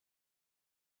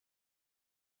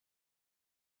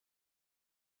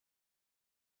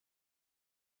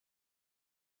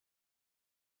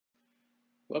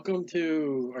Welcome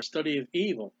to our study of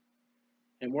evil.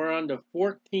 And we're on the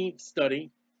 14th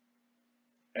study.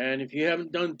 And if you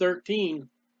haven't done 13,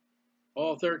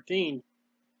 all 13,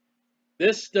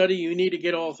 this study you need to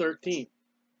get all 13.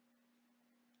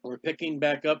 We're picking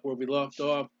back up where we left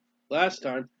off last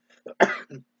time.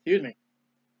 Excuse me.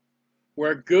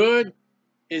 Where good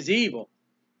is evil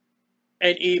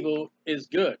and evil is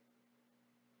good.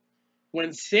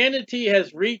 When sanity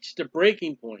has reached the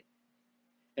breaking point,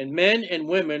 and men and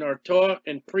women are taught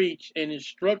and preached and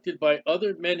instructed by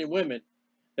other men and women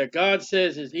that God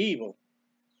says is evil,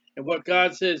 and what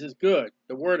God says is good,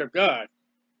 the Word of God,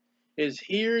 is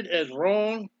heard as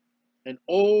wrong and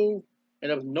old and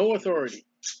of no authority.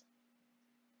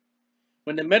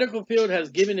 When the medical field has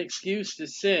given excuse to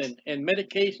sin and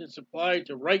medication supplied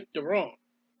to right the wrong,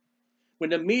 when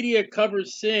the media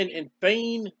covers sin in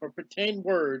feigned or pretend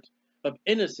words of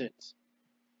innocence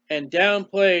and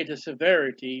downplay the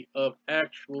severity of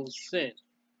actual sin,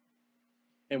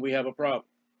 and we have a problem.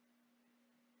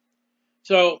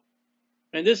 So,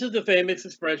 and this is the famous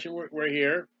expression we're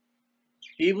here,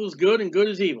 evil is good and good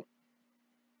is evil.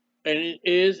 And it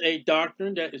is a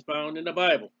doctrine that is found in the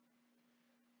Bible.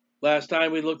 Last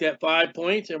time we looked at 5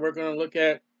 points, and we're going to look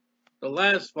at the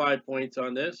last 5 points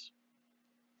on this.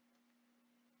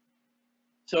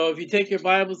 So if you take your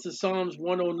Bibles to Psalms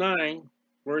 109,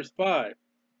 verse 5.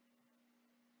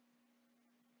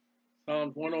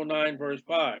 Psalms 109, verse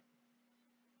 5.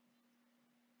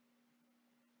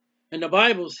 And the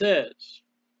Bible says,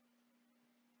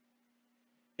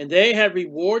 "And they have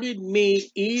rewarded me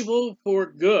evil for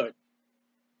good,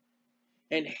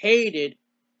 and hated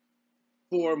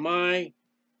for my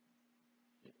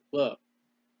love."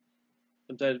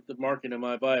 Sometimes the marking of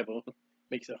my Bible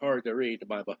makes it hard to read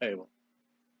my Bible.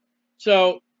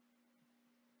 So,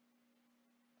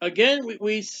 again,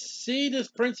 we see this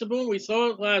principle. We saw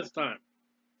it last time.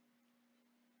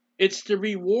 It's the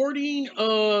rewarding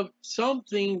of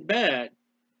something bad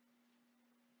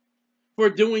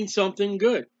for doing something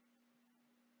good.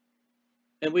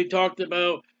 And we talked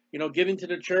about, giving to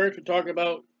the church. We talked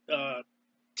about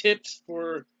tips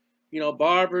for,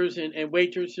 barbers and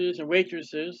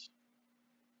waitresses.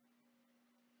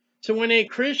 So when a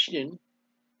Christian,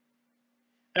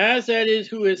 as that is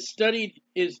who is studied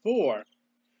is for,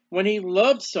 when he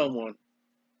loves someone,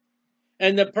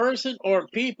 and the person or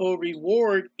people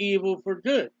reward evil for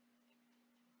good.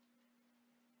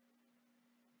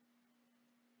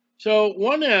 So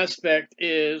one aspect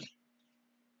is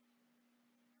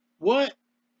what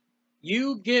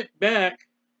you get back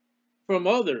from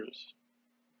others.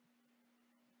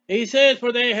 He says,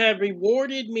 "For they have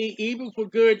rewarded me evil for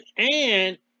good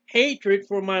and hatred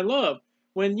for my love."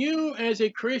 When you, as a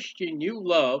Christian, you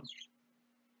love,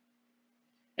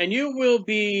 and you will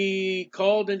be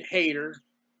called a hater,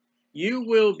 you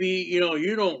will be,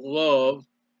 you don't love,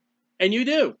 and you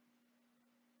do.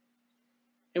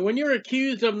 And when you're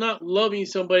accused of not loving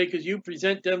somebody because you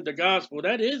present them the gospel,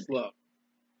 that is love.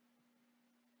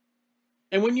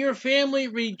 And when your family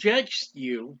rejects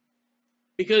you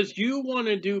because you want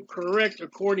to do correct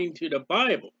according to the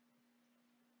Bible,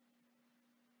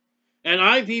 and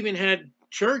I've even had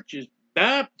churches,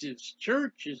 Baptist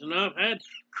churches, and I've had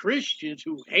Christians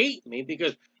who hate me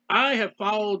because I have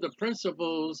followed the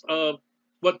principles of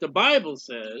what the Bible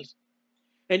says.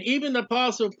 And even the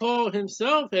Apostle Paul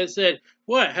himself has said,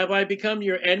 "What, have I become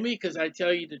your enemy because I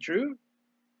tell you the truth?"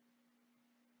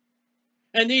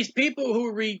 And these people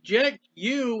who reject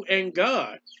you and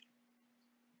God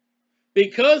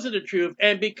because of the truth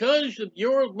and because of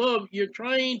your love, you're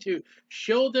trying to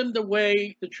show them the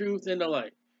way, the truth, and the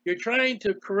light. You're trying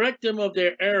to correct them of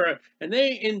their error, and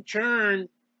they in turn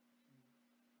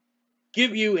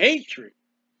give you hatred.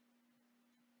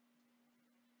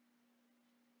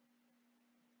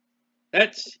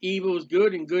 That's evil is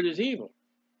good and good is evil.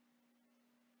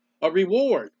 A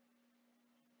reward.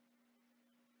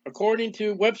 According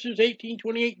to Webster's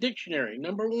 1828 dictionary,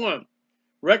 number 1,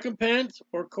 recompense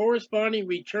or corresponding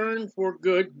return for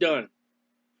good done,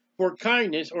 for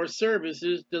kindness or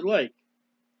services the like.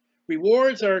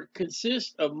 Rewards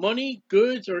consist of money,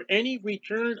 goods, or any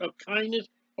return of kindness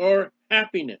or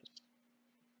happiness.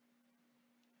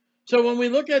 So when we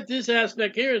look at this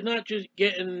aspect here, it's not just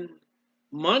getting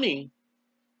money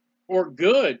or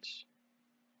goods.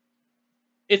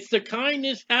 It's the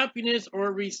kindness, happiness, or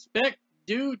respect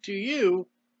due to you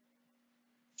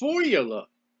for your love.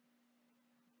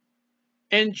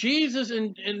 And Jesus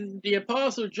and the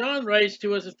Apostle John writes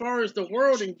to us as far as the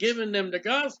world and giving them the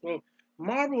gospel,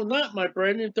 "Marvel not, my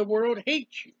brethren, if the world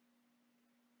hates you."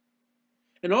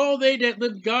 And all they that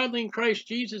live godly in Christ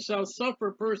Jesus shall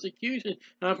suffer persecution.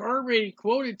 And I've already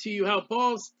quoted to you how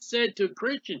Paul said to a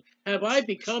Christian, have I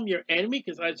become your enemy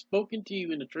because I've spoken to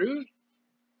you in the truth?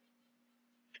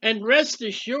 And rest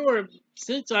assured,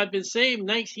 since I've been saved in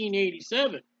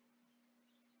 1987,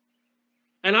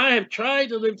 and I have tried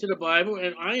to live to the Bible,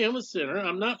 and I am a sinner,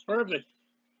 I'm not perfect.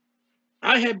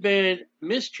 I have been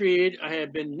mistreated, I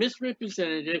have been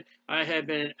misrepresented, I have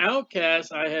been an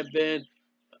outcast, I have been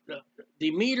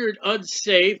demetered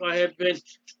unsafe, I have been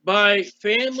by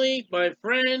family, by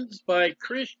friends, by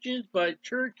Christians, by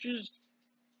churches.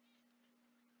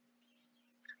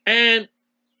 And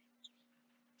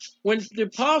when the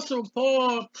Apostle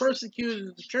Paul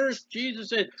persecuted the church, Jesus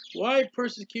said, why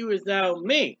persecutest thou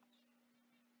me?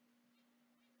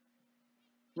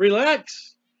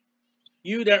 Relax,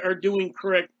 you that are doing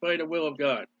correct by the will of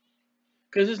God.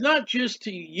 Because it's not just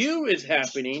to you it's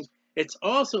happening, it's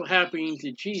also happening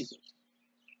to Jesus.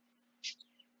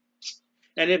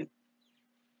 And if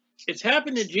it's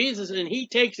happened to Jesus and he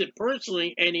takes it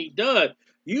personally, and he does,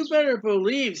 you better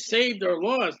believe, saved or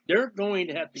lost, they're going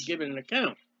to have to give an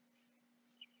account.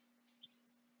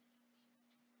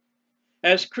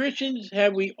 As Christians,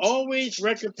 have we always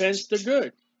recompensed the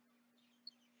good?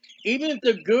 Even if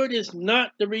the good is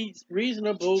not the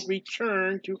reasonable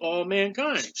return to all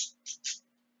mankind.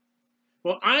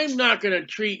 Well, I'm not going to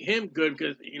treat him good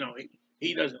because,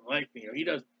 he doesn't like me, or he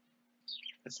doesn't.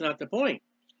 That's not the point.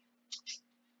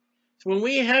 So when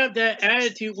we have that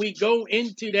attitude, we go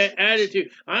into that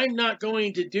attitude. I'm not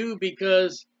going to do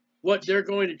because what they're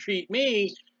going to treat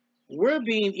me. We're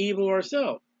being evil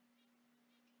ourselves.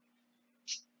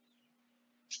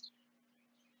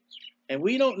 And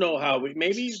we don't know how.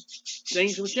 Maybe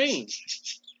things will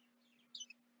change.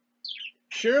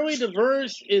 Surely the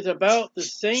verse is about the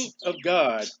saint of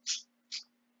God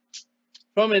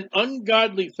from an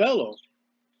ungodly fellow.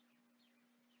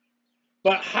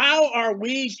 But how are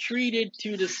we treated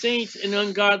to the saints and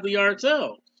ungodly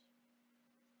ourselves?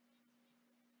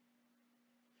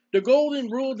 The golden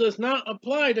rule does not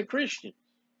apply to Christians,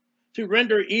 to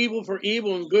render evil for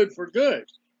evil and good for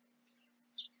good.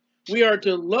 We are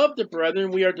to love the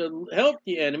brethren, we are to help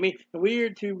the enemy, and we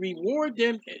are to reward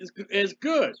them as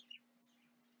good.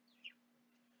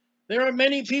 There are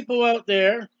many people out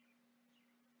there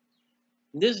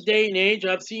in this day and age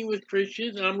I've seen with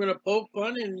Christians, and I'm going to poke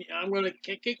fun and I'm going to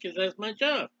kick it because that's my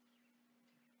job.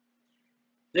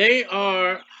 They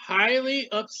are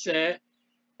highly upset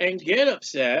and get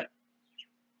upset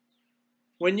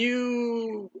when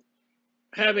you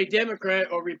have a Democrat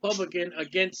or Republican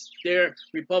against their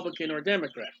Republican or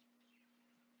Democrat.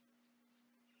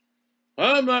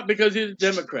 I'm not because he's a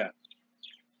Democrat.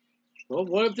 Well,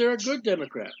 what if they're a good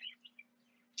Democrat?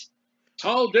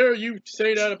 How dare you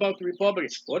say that about the Republican?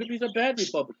 What if he's a bad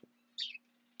Republican?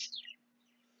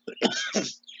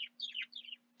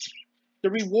 The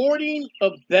rewarding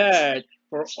of bad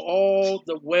for all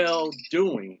the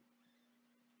well-doing.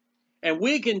 And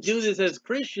we can do this as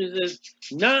Christians, as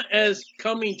not as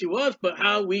coming to us, but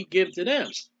how we give to them.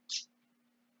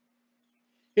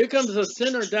 Here comes a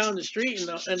sinner down the street,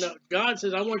 and God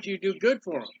says, I want you to do good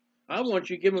for him. I want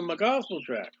you to give him a gospel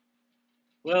tract.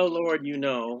 Well, Lord,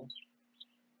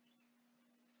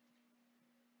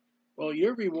 well,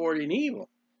 you're rewarding evil.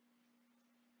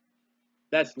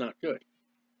 That's not good.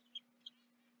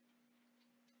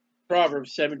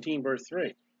 Proverbs 17, verse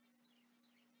 3.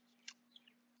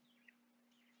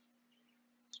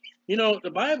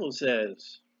 The Bible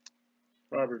says,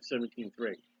 Proverbs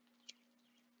 17:3.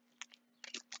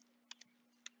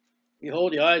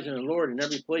 Behold, the eyes of the Lord in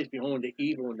every place, beholding the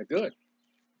evil and the good.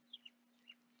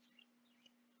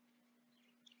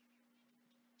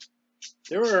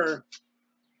 There are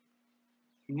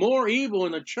more evil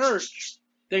in the church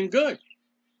than good.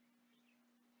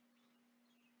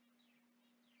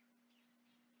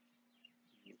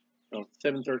 No,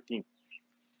 7:13.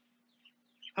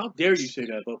 How dare you say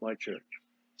that about my church?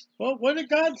 Well, what did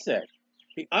God say?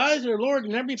 The eyes of the Lord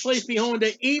in every place beholding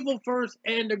the evil first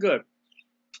and the good.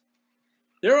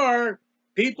 There are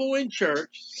people in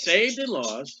church, saved and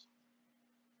lost,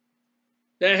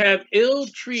 that have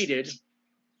ill-treated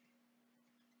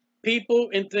people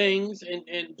and things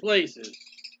and places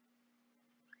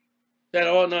that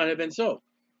ought not have been so.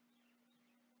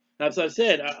 As I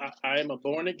said, I am a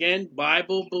born-again,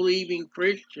 Bible-believing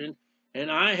Christian, and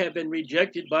I have been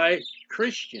rejected by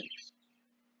Christians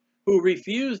who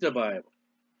refuse the Bible,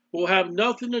 who have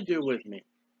nothing to do with me.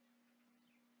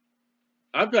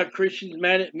 I've got Christians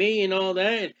mad at me and all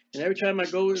that, and every time I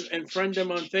go and friend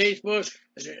them on Facebook,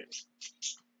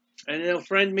 and they'll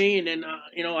friend me, and then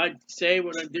I say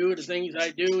what I do, the things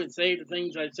I do, and say the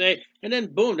things I say, and then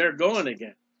boom, they're gone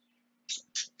again.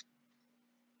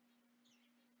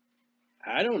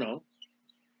 I don't know.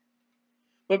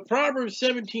 But Proverbs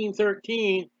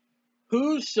 17:13,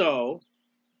 whoso,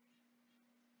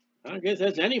 I guess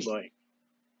that's anybody,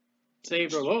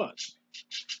 saved or lost,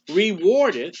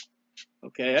 rewardeth.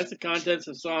 Okay, that's the contents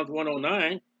of Psalms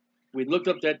 109. We looked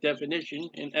up that definition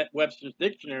in at Webster's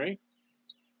dictionary.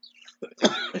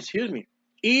 Excuse me.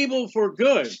 Evil for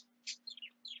good.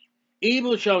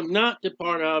 Evil shall not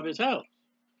depart out of his house.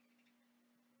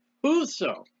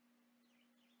 Whoso.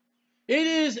 It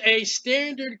is a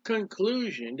standard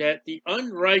conclusion that the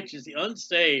unrighteous, the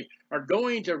unsaved, are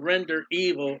going to render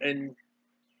evil and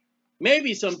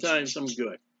maybe sometimes some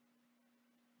good.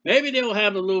 Maybe they'll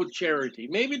have a little charity.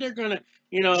 Maybe they're going to,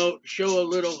 show a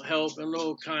little help and a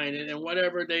little kindness, and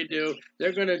whatever they do,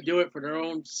 they're going to do it for their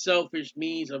own selfish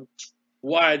means of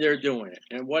why they're doing it.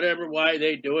 And why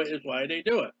they do it is why they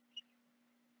do it.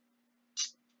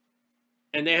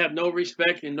 And they have no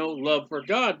respect and no love for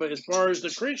God. But as far as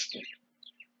the Christian,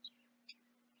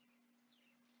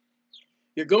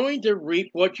 you're going to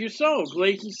reap what you sow.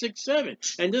 Galatians 6:7.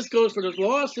 And this goes for the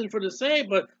lost and for the saved,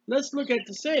 but let's look at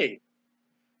the saved.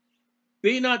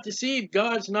 Be not deceived,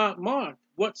 God's not mocked.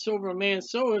 Whatsoever a man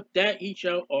soweth, that he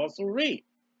shall also reap.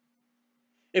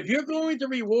 If you're going to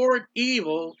reward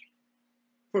evil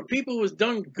for people who has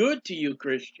done good to you,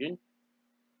 Christian,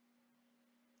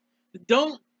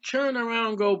 don't turn around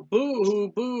and go boo-hoo,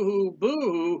 boo-hoo,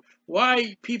 boo-hoo,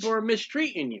 why people are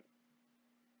mistreating you.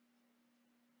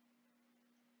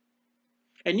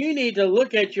 And you need to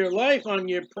look at your life on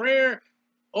your prayer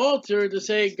altar to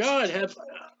say, God, have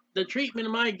the treatment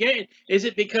am I getting? Is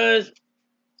it because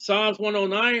Psalms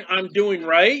 109, I'm doing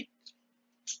right?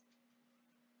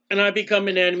 And I become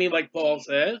an enemy like Paul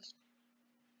says?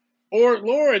 Or,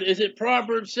 Lord, is it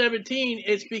Proverbs 17?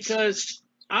 It's because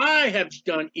I have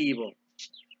done evil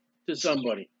to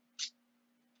somebody.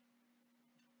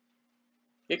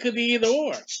 It could be either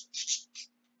or.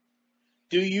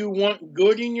 Do you want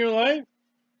good in your life?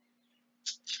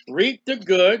 Reap the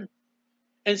good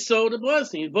and sow the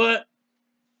blessings. But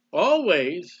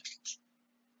always,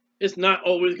 it's not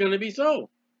always going to be so.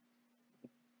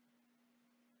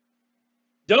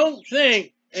 Don't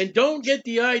think, and don't get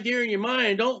the idea in your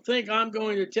mind, don't think I'm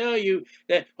going to tell you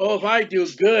that, if I do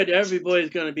good, everybody's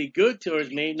going to be good towards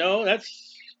me. No,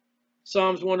 that's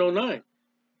Psalms 109.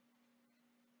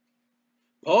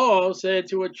 Paul said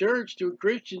to a church, to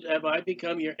Christians, have I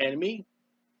become your enemy?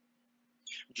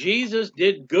 Jesus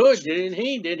did good, didn't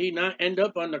he? Did he not end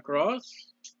up on the cross?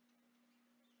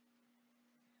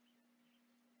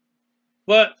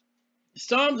 But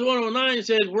Psalms 109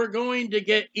 says we're going to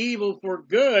get evil for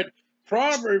good.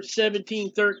 Proverbs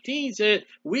 17:13 says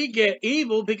we get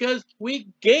evil because we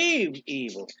gave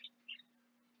evil.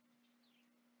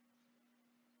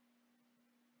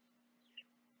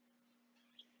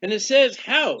 And it says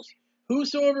house.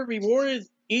 Whosoever rewardeth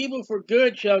evil for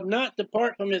good shall not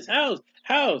depart from his house.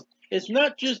 House. It's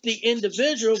not just the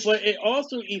individual, but it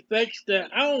also affects the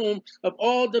home of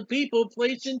all the people,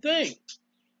 place, and things.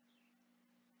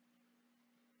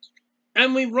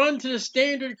 And we run to the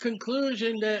standard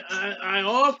conclusion that I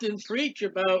often preach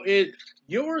about is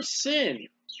your sin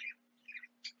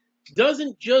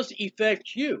doesn't just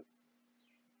affect you.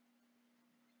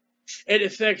 It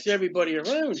affects everybody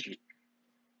around you.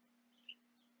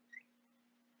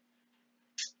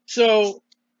 So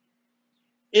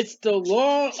it's the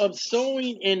law of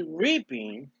sowing and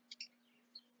reaping.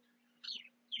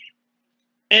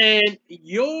 And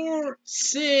your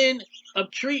sin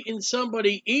of treating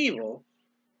somebody evil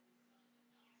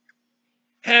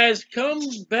has come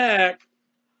back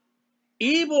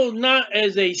evil not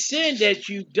as a sin that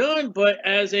you've done, but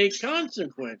as a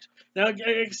consequence. Now, like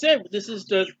I said, this is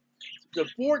the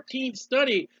 14th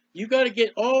study. You got to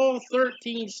get all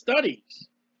 13 studies.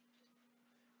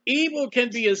 Evil can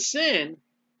be a sin.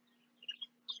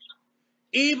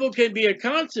 Evil can be a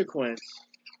consequence.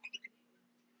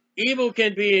 Evil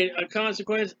can be a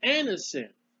consequence and a sin.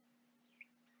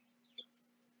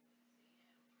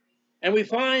 And we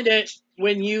find that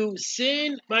when you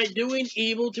sin by doing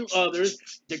evil to others,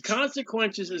 the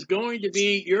consequences is going to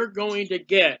be you're going to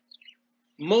get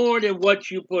more than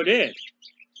what you put in.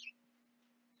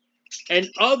 And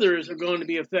others are going to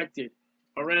be affected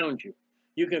around you.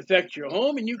 You can affect your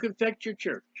home and you can affect your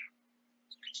church.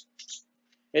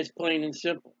 It's plain and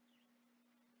simple.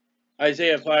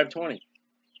 Isaiah 5:20.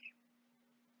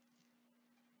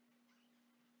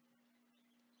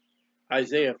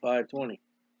 Isaiah 5:20.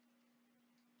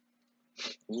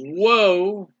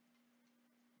 Woe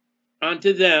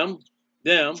unto them,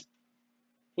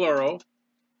 plural.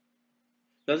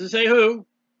 Doesn't say who.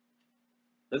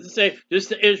 Doesn't say just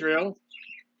to Israel.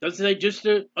 Doesn't say just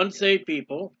to unsaved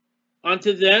people.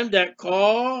 Unto them that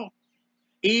call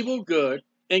evil good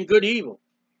and good evil.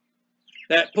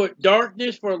 That put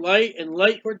darkness for light and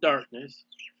light for darkness.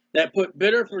 That put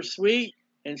bitter for sweet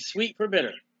and sweet for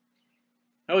bitter.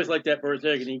 I always like that verse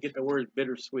there because you get the word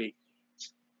bittersweet.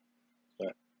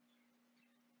 But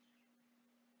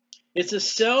it's a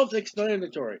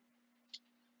self-explanatory.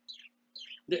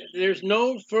 There's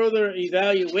no further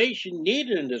evaluation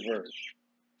needed in this verse.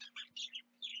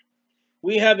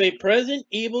 We have a present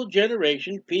evil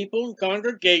generation, people and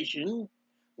congregation,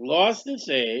 lost and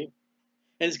saved,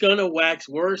 and it's going to wax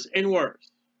worse and worse.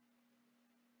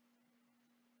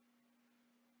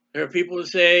 There are people who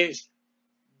say,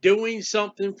 doing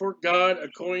something for God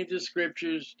according to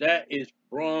scriptures, that is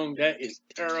wrong, that is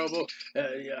terrible,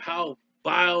 how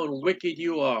vile and wicked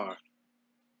you are.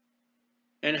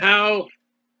 And how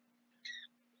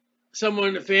someone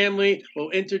in the family will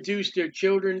introduce their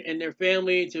children and their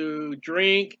family to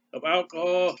drink, of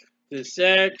alcohol, to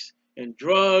sex and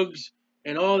drugs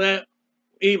and all that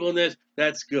evilness.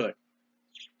 That's good.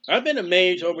 I've been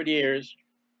amazed over the years,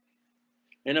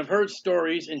 and I've heard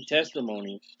stories and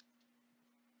testimonies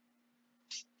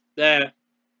that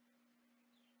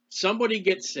somebody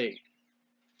gets saved,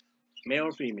 male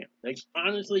or female. They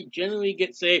honestly, genuinely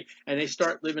get saved, and they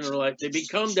start living their life. They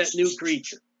become that new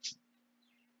creature.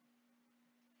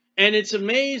 And it's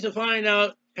amazing to find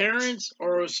out parents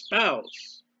or a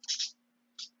spouse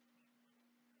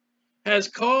has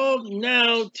called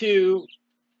now to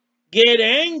get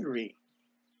angry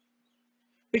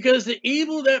because the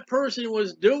evil that person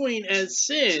was doing as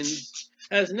sins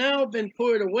has now been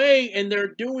put away, and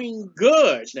they're doing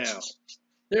good now.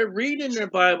 They're reading their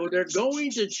Bible, they're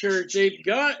going to church, they've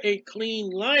got a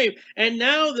clean life, and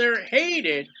now they're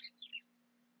hated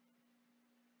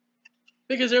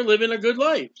because they're living a good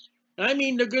life. I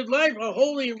mean the good life, a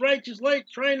holy and righteous life,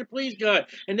 trying to please God.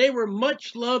 And they were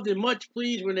much loved and much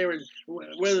pleased when they were,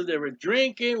 whether they were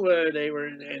drinking, whether they were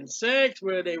in sex,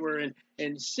 whether they were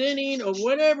in sinning, or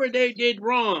whatever they did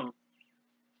wrong.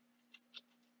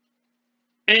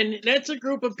 And that's a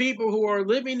group of people who are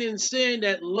living in sin,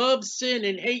 that love sin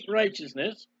and hate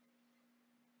righteousness.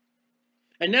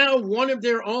 And now one of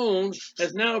their own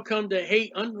has now come to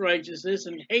hate unrighteousness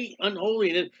and hate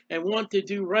unholiness and want to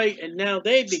do right. And now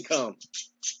they become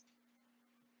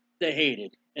the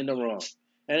hated and the wrong.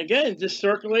 And again, this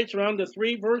circulates around the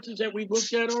 3 verses that we've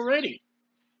looked at already.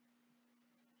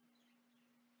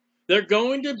 They're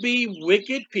going to be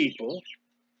wicked people.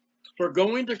 We're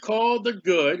going to call the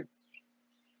good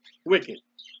wicked.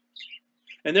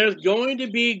 And there's going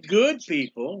to be good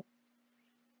people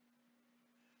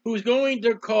who's going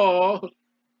to call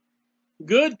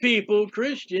good people,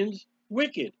 Christians,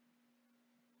 wicked.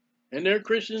 And they're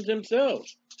Christians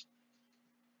themselves.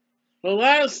 The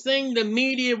last thing the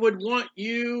media would want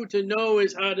you to know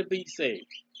is how to be saved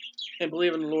and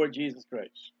believe in the Lord Jesus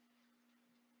Christ.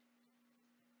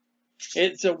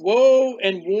 It's a woe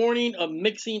and warning of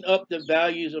mixing up the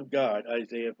values of God,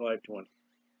 Isaiah 5:20.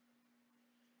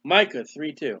 Micah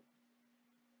 3:2.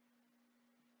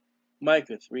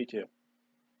 Micah 3:2.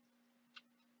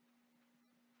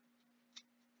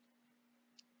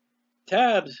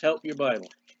 Tabs help your Bible.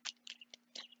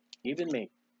 Even me.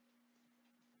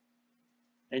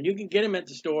 And you can get them at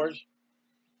the stores.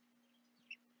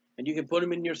 And you can put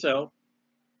them in yourself.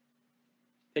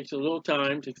 Takes a little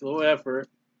time, takes a little effort.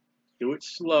 Do it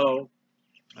slow.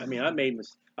 I mean,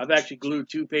 I've actually glued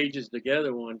 2 pages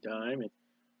together one time, and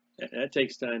that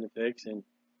takes time to fix. And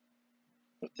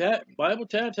Bible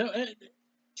tabs, oh,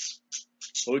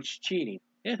 it's cheating.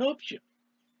 It helps you.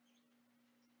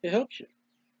 It helps you.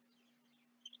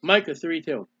 Micah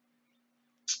 3:2.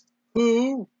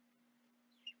 Who,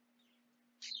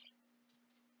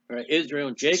 right, Israel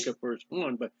and Jacob, verse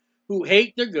 1, but who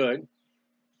hate the good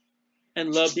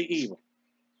and love the evil.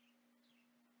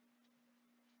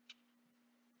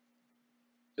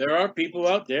 There are people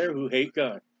out there who hate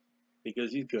God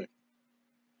because he's good.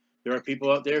 There are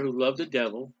people out there who love the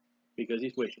devil because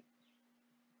he's wicked.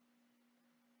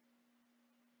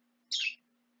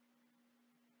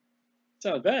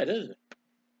 Sounds bad, doesn't it?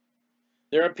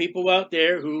 There are people out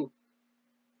there who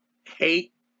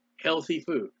hate healthy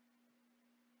food.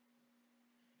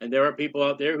 And there are people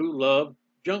out there who love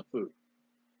junk food.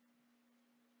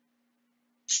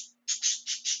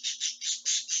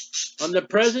 On the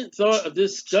present thought of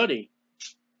this study,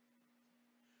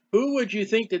 who would you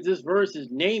think that this verse is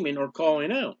naming or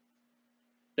calling out?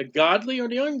 The godly or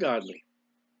the ungodly?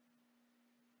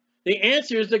 The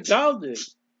answer is the godly.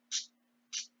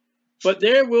 But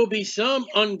there will be some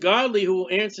ungodly who will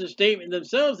answer the statement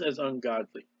themselves as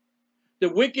ungodly. The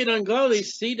wicked ungodly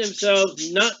see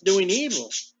themselves not doing evil.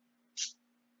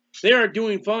 They are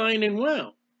doing fine and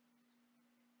well.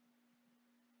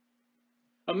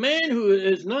 A man who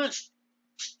is not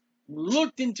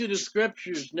looked into the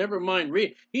scriptures, never mind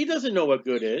read, he doesn't know what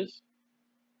good is.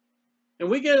 And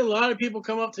we get a lot of people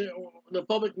come up to the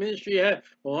public ministry,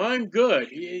 well, I'm good.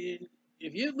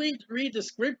 If you read the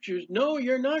scriptures, no,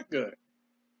 you're not good.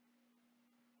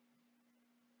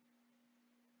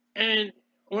 And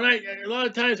when a lot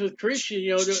of times with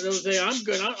Christians, they'll say, I'm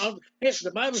good. Hey,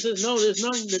 the Bible says, no, there's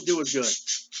nothing to do with good.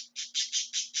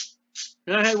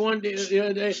 And I had one the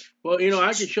other day, well,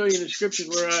 I can show you in the scriptures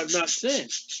where I have not sinned.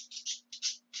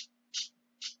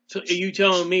 So are you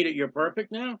telling me that you're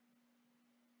perfect now?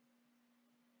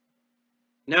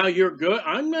 Now you're good?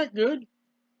 I'm not good.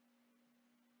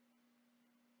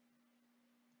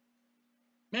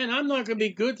 Man, I'm not going to be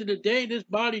good to the day this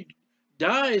body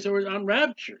dies or I'm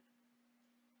raptured.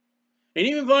 And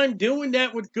even if I'm doing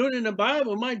that with good in the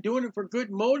Bible, am I doing it for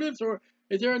good motives or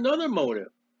is there another motive?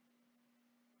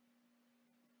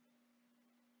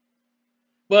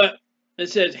 But it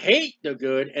says, hate the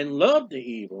good and love the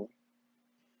evil.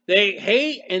 They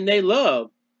hate and they love.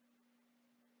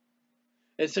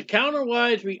 It's a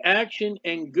counterwise reaction,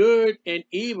 and good and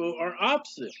evil are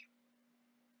opposite.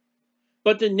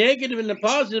 But the negative and the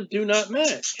positive do not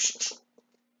match.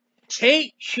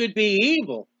 Hate should be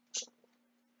evil.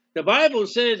 The Bible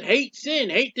says hate sin,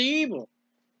 hate the evil.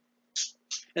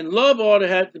 And love ought to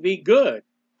have to be good.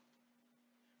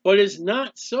 But it's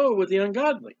not so with the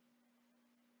ungodly.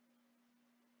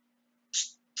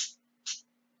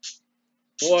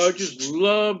 Well, I just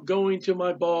love going to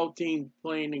my ball team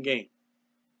playing the game.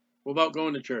 What about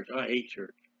going to church? I hate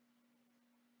church.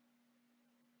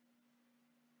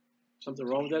 Something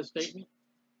wrong with that statement?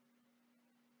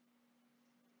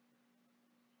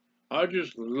 I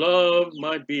just love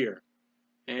my beer.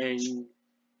 And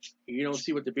you don't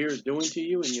see what the beer is doing to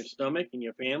you and your stomach and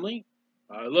your family?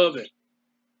 I love it.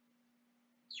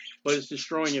 But it's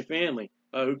destroying your family.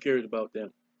 Who cares about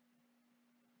them?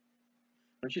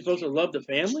 Aren't you supposed to love the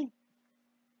family?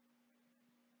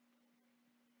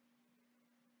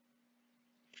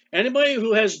 Anybody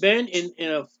who has been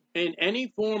in any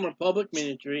form of public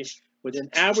ministry with an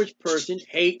average person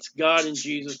hates God and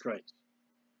Jesus Christ.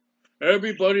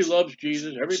 Everybody loves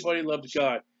Jesus. Everybody loves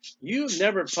God. You've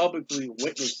never publicly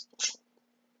witnessed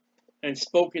and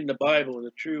spoken the Bible,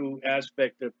 the true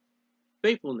aspect of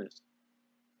faithfulness.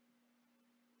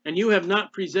 And you have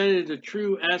not presented the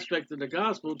true aspect of the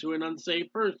gospel to an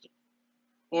unsaved person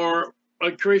or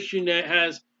a Christian that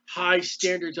has high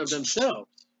standards of themselves.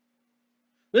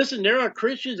 Listen, there are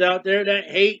Christians out there that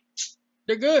hate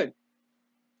the good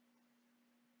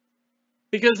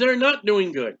because they're not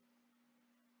doing good.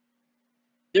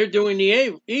 They're doing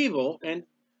the evil, and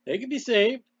they can be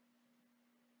saved.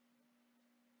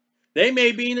 They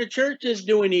may be in a church that's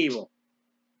doing evil,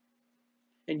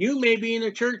 and you may be in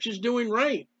a church that's doing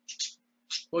right.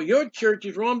 Well, your church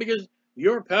is wrong because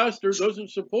your pastor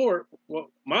doesn't support what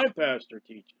my pastor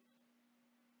teaches.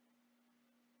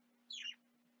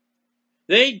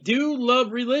 They do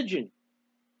love religion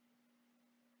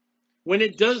when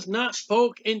it does not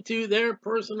poke into their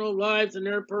personal lives and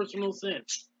their personal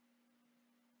sins.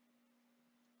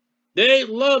 They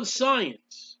love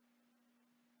science.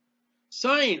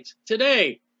 Science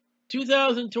today,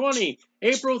 2020,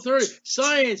 April 30th.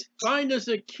 Science, find us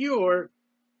a cure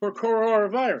for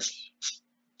coronavirus.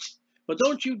 But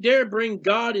don't you dare bring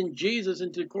God and Jesus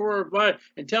into coronavirus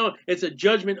and tell them it's a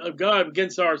judgment of God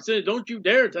against our sins. Don't you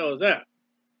dare tell us that.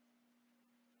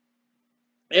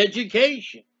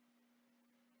 Education.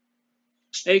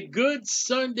 A good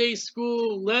Sunday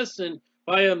school lesson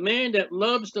by a man that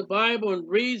loves the Bible and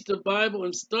reads the Bible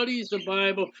and studies the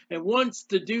Bible and wants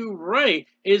to do right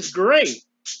is great.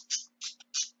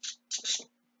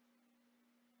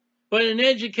 But an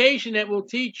education that will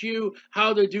teach you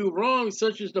how to do wrong,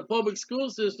 such as the public school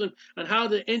system, and how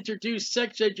to introduce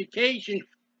sex education,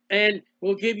 and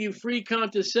will give you free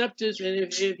contraceptives,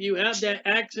 and if you have that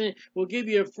accident, will give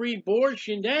you a free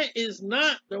abortion, that is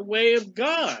not the way of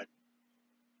God.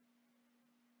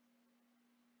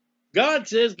 God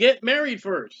says get married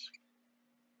first.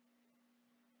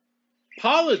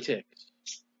 Politics.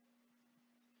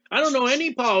 I don't know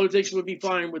any politics would be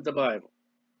fine with the Bible.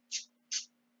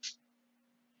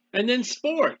 And then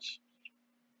sports.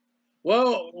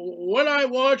 Well, what I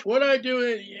watch, what I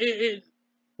do,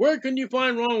 where can you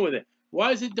find wrong with it?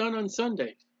 Why is it done on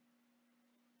Sundays?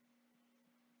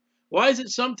 Why is it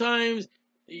sometimes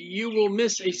you will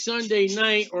miss a Sunday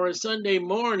night or a Sunday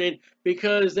morning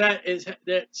because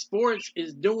that sports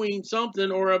is doing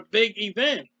something or a big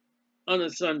event on a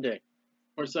Sunday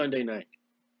or Sunday night.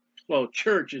 Well,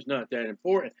 church is not that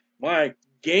important. My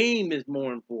game is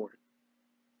more important.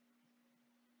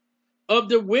 Of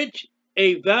the which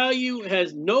a value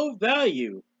has no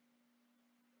value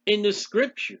in the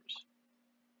scriptures.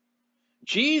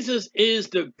 Jesus is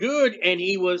the good and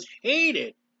he was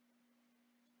hated.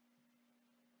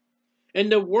 And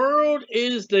the world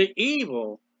is the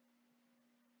evil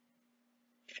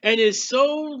and is so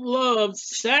loved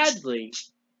sadly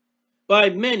by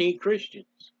many Christians.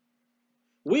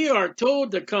 We are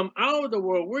told to come out of the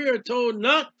world. We are told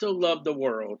not to love the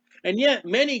world. And yet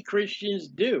many Christians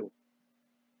do.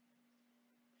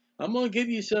 I'm going to give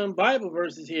you some Bible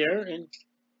verses here. And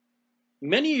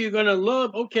many of you are going to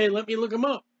love. Okay, let me look them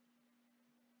up.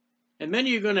 And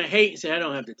many of you are going to hate and say, I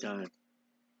don't have the time.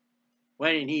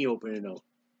 Why didn't he open it up?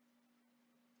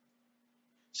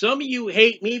 Some of you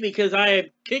hate me because I have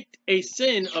kicked a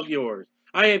sin of yours.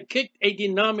 I have kicked a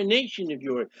denomination of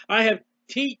yours. I have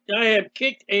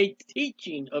kicked a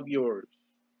teaching of yours.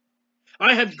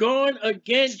 I have gone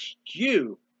against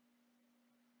you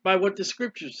by what the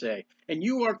scriptures say. And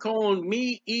you are calling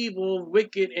me evil,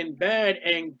 wicked, and bad,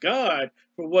 and God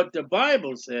for what the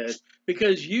Bible says,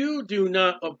 because you do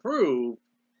not approve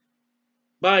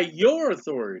by your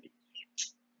authority.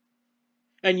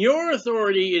 And your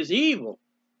authority is evil.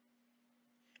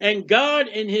 And God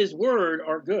and his word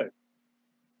are good.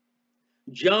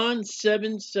 John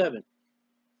 7:7.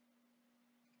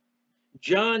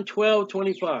 John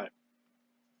 12:25.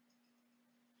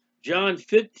 John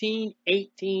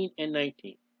 15:18 and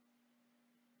 19.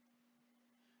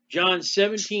 John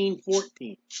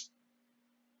 17:14.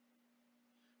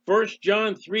 1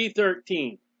 John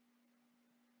 3:13.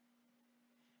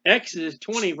 Exodus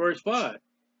 20 verse 5.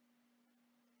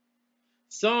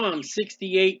 Psalm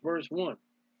 68 verse 1.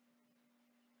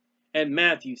 And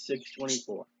Matthew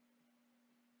 6:24.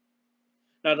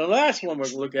 Now the last one we're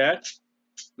going to look at,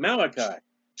 Malachi.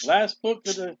 Last book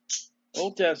of the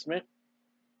Old Testament,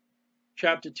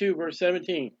 chapter 2 verse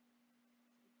 17.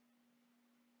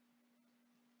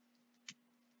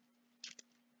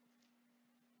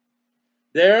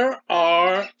 There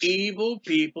are evil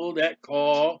people that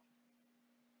call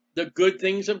the good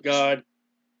things of God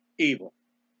evil,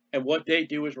 and what they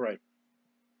do is right.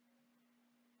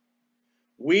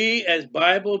 We as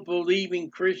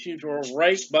Bible-believing Christians who are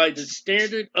right by the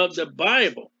standard of the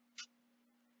Bible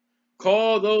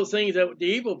call those things that the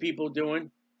evil people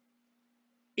doing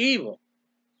evil.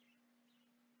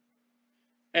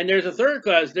 And there's a third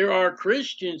class. There are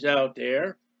Christians out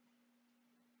there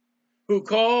who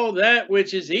call that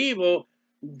which is evil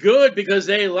good because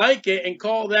they like it, and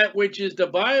call that which is the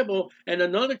Bible and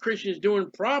another Christian is doing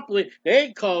properly,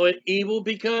 they call it evil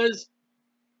because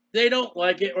they don't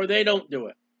like it or they don't do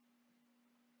it.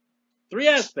 Three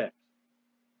aspects.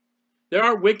 There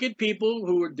are wicked people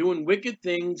who are doing wicked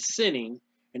things, sinning,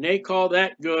 and they call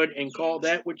that good and call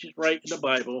that which is right in the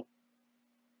Bible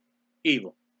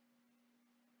evil.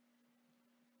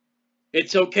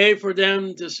 It's okay for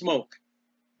them to smoke.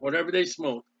 Whatever they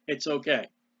smoke, it's okay.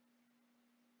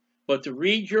 But to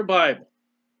read your Bible,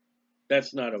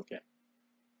 that's not okay.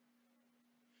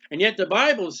 And yet the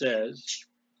Bible says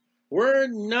we're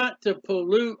not to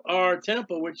pollute our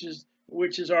temple, which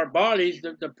is our bodies,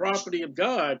 the property of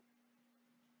God,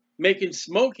 making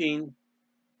smoking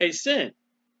a sin.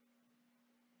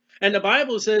 And the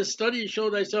Bible says, study to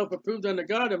show thyself approved unto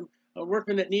God, a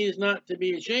workman that needs not to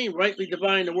be ashamed, rightly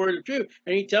dividing the word of truth.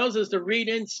 And he tells us to read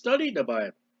and study the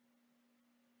Bible.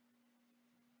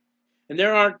 And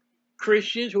there are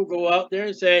Christians who go out there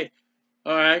and say,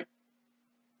 all right,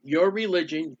 your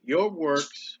religion, your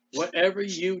works, whatever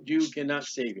you do cannot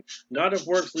save you. Not of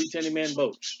works least any man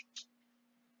boast.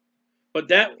 But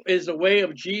that is the way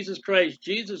of Jesus Christ.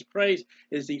 Jesus Christ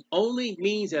is the only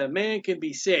means that man can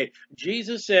be saved.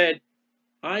 Jesus said,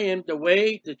 I am the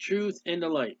way, the truth, and the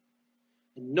life.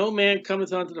 And no man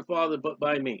cometh unto the Father but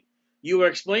by me. You are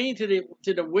explaining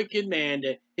to the wicked man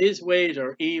that his ways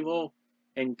are evil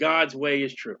and God's way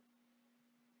is true.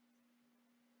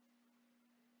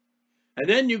 And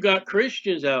then you got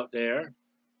Christians out there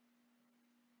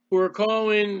who are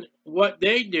calling what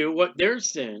they do, what their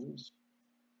sins,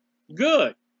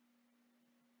 good.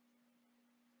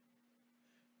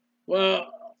 Well,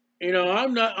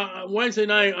 I'm not Wednesday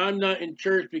night. I'm not in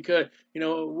church because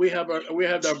we have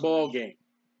our ball game,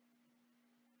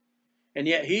 and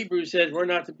yet Hebrews says we're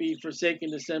not to be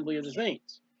forsaken the assembly of the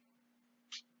saints.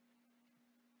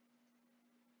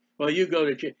 Well, you go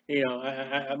to church.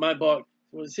 My boss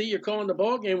Well, see, you're calling the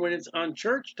ball game when it's on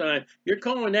church time. You're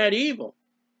calling that evil.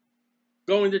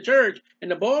 Going to church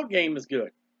and the ball game is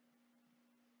good.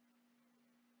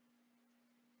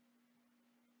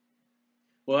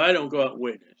 Well, I don't go out and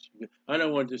witness. I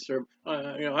don't want to serve.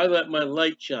 I let my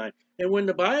light shine. And when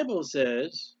the Bible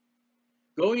says,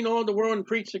 "Go in all the world and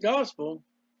preach the gospel,"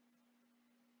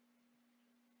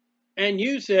 and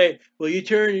you say, "Well, you're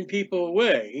turning people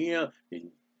away,"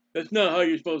 that's not how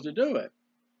you're supposed to do it.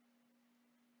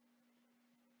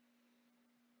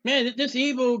 Man, this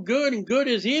evil good and good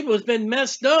is evil has been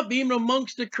messed up even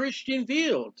amongst the Christian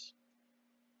fields.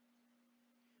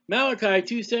 Malachi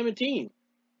 2:17.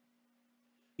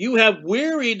 You have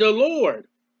wearied the Lord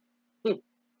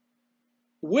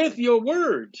with your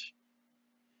words.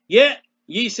 Yet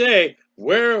ye say,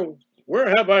 where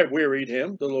have I wearied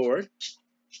him, the Lord?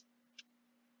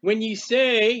 When ye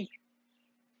say,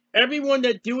 everyone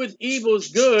that doeth evil is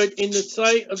good in the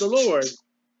sight of the Lord,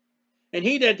 and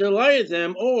he that delighteth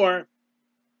them, or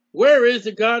where is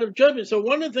the God of judgment? So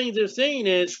one of the things they're saying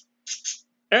is,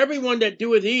 everyone that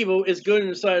doeth evil is good in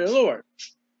the sight of the Lord.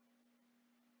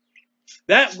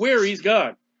 That wearies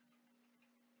God.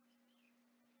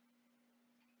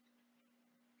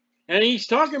 And he's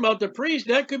talking about the priest.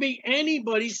 That could be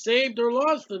anybody saved or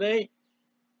lost today.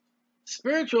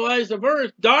 Spiritualize the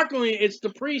verse. Doctrinally, it's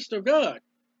the priest of God.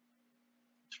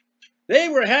 They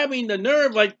were having the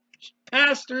nerve, like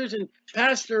pastors and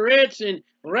pastorettes and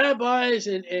rabbis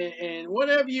and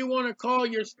whatever you want to call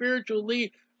your spiritual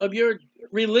lead of your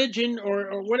religion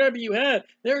or whatever you have.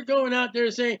 They're going out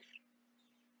there saying,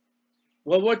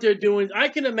 well, what they're doing, I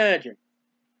can imagine,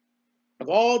 of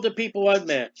all the people I've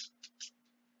met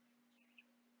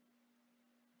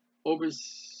over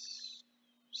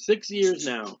 6 years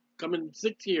now, coming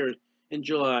 6 years in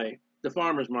July, the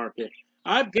farmer's market.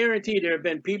 I guarantee there have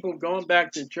been people going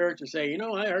back to church and say,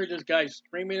 I heard this guy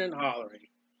screaming and hollering.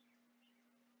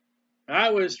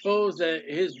 I was supposed that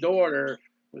his daughter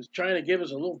was trying to give us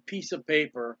a little piece of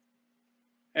paper,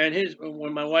 and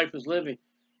when my wife was living,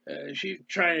 she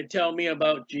trying to tell me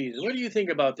about Jesus. What do you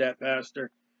think about that, Pastor?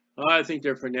 Oh, I think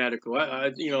they're fanatical.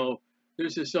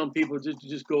 There's just some people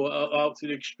just go out to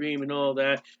the extreme and all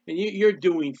that, and you're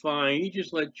doing fine. You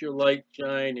just let your light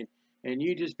shine, and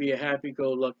you just be a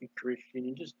happy-go-lucky Christian.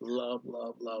 You just love,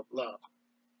 love, love, love.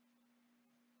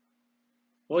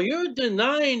 Well, you're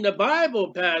denying the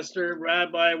Bible, pastor,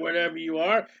 rabbi, whatever you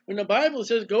are, when the Bible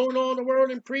says go in all the world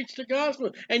and preach the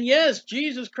gospel. And yes,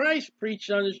 Jesus Christ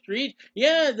preached on the street.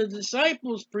 Yeah, the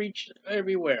disciples preached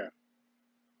everywhere.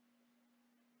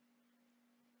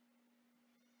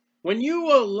 When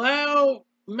you allow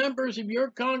members of your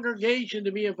congregation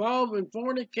to be involved in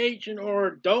fornication or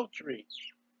adultery,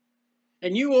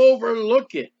 and you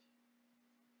overlook it,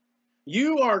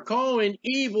 you are calling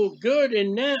evil good,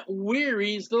 and that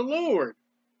wearies the Lord.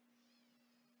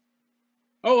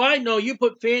 Oh, I know, you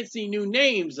put fancy new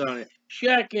names on it.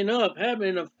 Shacking up, having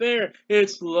an affair.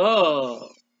 It's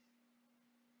love.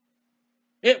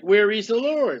 It wearies the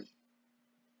Lord.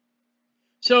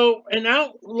 So an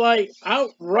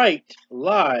outright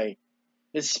lie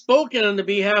is spoken on the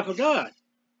behalf of God.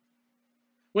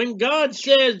 When God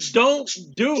says don't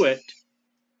do it,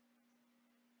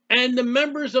 and the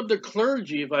members of the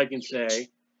clergy, if I can say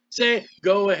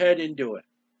go ahead and do it.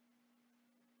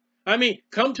 I mean,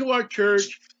 come to our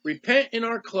church, repent in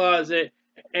our closet,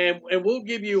 and we'll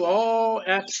give you all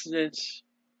abstinence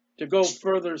to go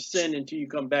further sin until you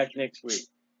come back next week.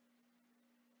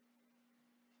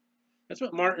 That's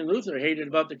what Martin Luther hated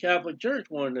about the Catholic Church,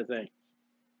 one of the things.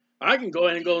 I can go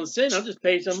ahead and go and sin, I'll just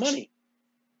pay some money.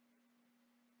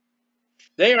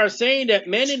 They are saying that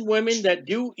men and women that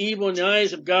do evil in the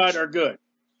eyes of God are good.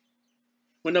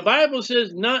 When the Bible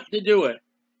says not to do it,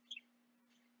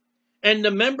 and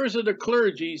the members of the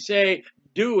clergy say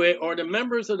do it, or the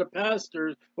members of the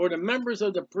pastors, or the members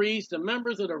of the priests, the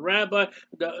members of the rabbi,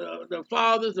 the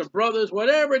fathers, the brothers,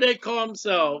 whatever they call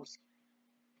themselves,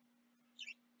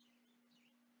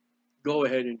 go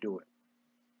ahead and do it.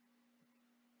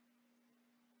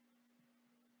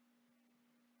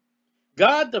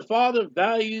 God the Father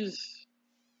values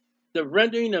the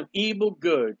rendering of evil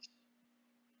goods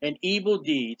and evil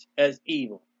deeds as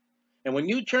evil. And when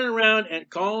you turn around and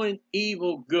calling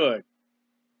evil good,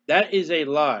 that is a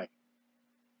lie.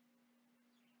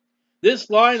 This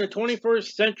lie in the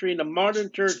 21st century in the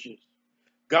modern churches,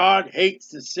 God hates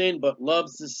the sin but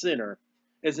loves the sinner,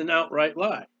 is an outright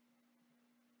lie.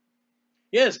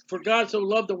 Yes, for God so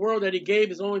loved the world that he gave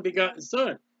his only begotten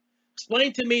Son.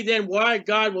 Explain to me then why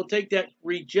God will take that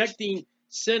rejecting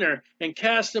sinner and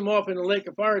cast him off in the lake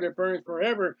of fire that burns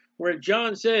forever, where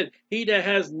John said, he that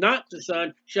has not the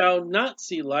Son shall not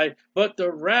see life, but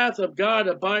the wrath of God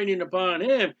abiding upon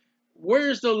him.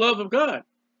 Where's the love of God?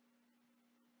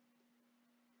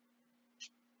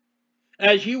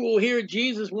 As you will hear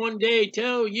Jesus one day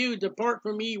tell you, depart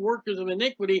from me, workers of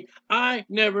iniquity, I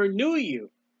never knew you.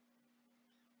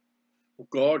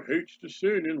 God hates the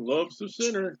sin and loves the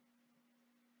sinner.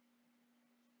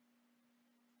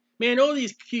 Man, all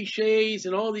these cliches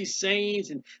and all these sayings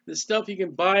and the stuff you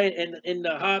can buy in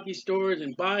the hobby stores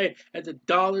and buy at the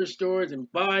dollar stores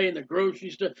and buy in the grocery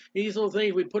store. These little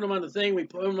things, we put them on the thing, we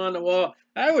put them on the wall.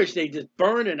 I wish they just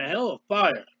burn in a hell of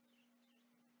fire.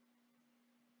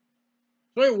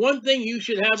 So one thing you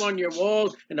should have on your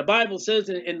walls, and the Bible says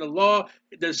in the law,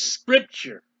 the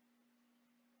scripture.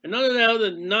 And none of that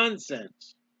other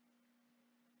nonsense.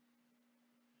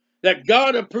 That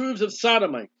God approves of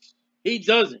sodomites. He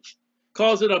doesn't.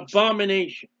 Calls it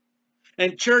abomination.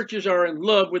 And churches are in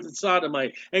love with the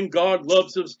sodomite. And God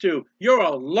loves us too. You're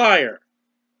a liar.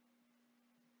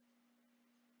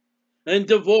 And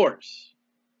divorce.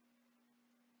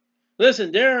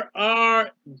 Listen, there are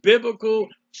biblical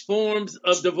forms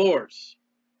of divorce.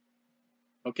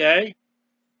 Okay?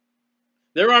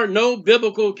 There are no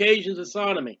biblical occasions of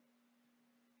sodomy.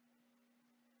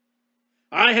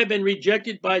 I have been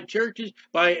rejected by churches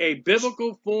by a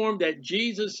biblical form that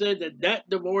Jesus said that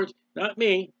divorce, not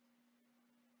me,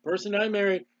 person I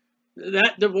married,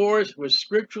 that divorce was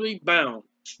scripturally bound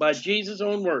by Jesus'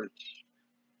 own words.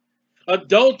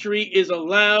 Adultery is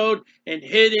allowed and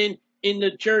hidden in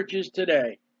the churches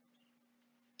today.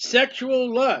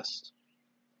 Sexual lust.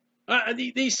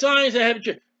 These signs that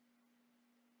have,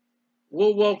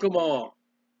 we'll welcome all.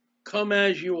 Come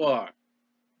as you are.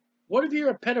 What if you're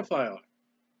a pedophile?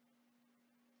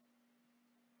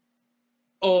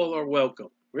 All are welcome.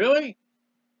 Really?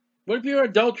 What if you're an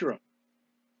adulterer?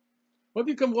 What if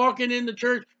you come walking in the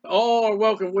church? All are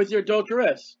welcome with your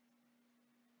adulteress.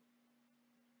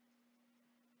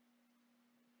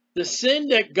 The sin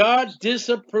that God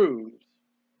disapproves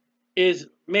is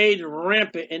made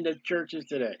rampant in the churches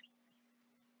today.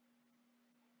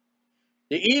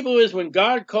 The evil is when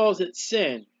God calls it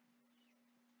sin,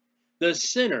 the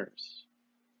sinners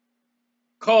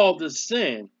call the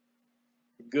sin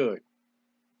good.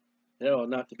 That ought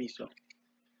not to be so.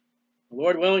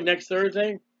 Lord willing, next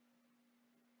Thursday,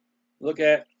 look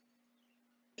at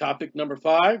topic number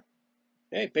 5.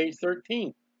 Okay, page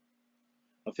 13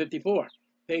 of 54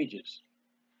 pages.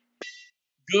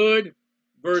 Good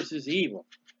versus evil.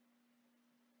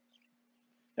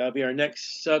 That'll be our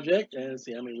next subject. And let's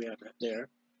see how many we have right there.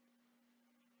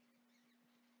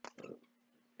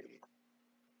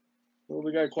 Well,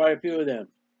 we got quite a few of them.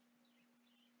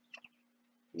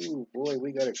 Ooh, boy,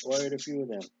 we got quite a few of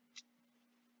them.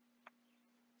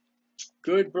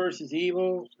 Good versus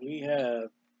evil. We have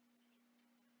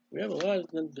a lot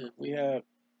of them. We have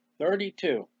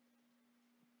 32.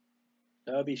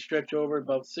 That'll be stretched over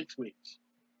about 6 weeks.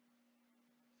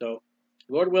 So,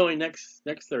 Lord willing, next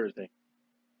Thursday.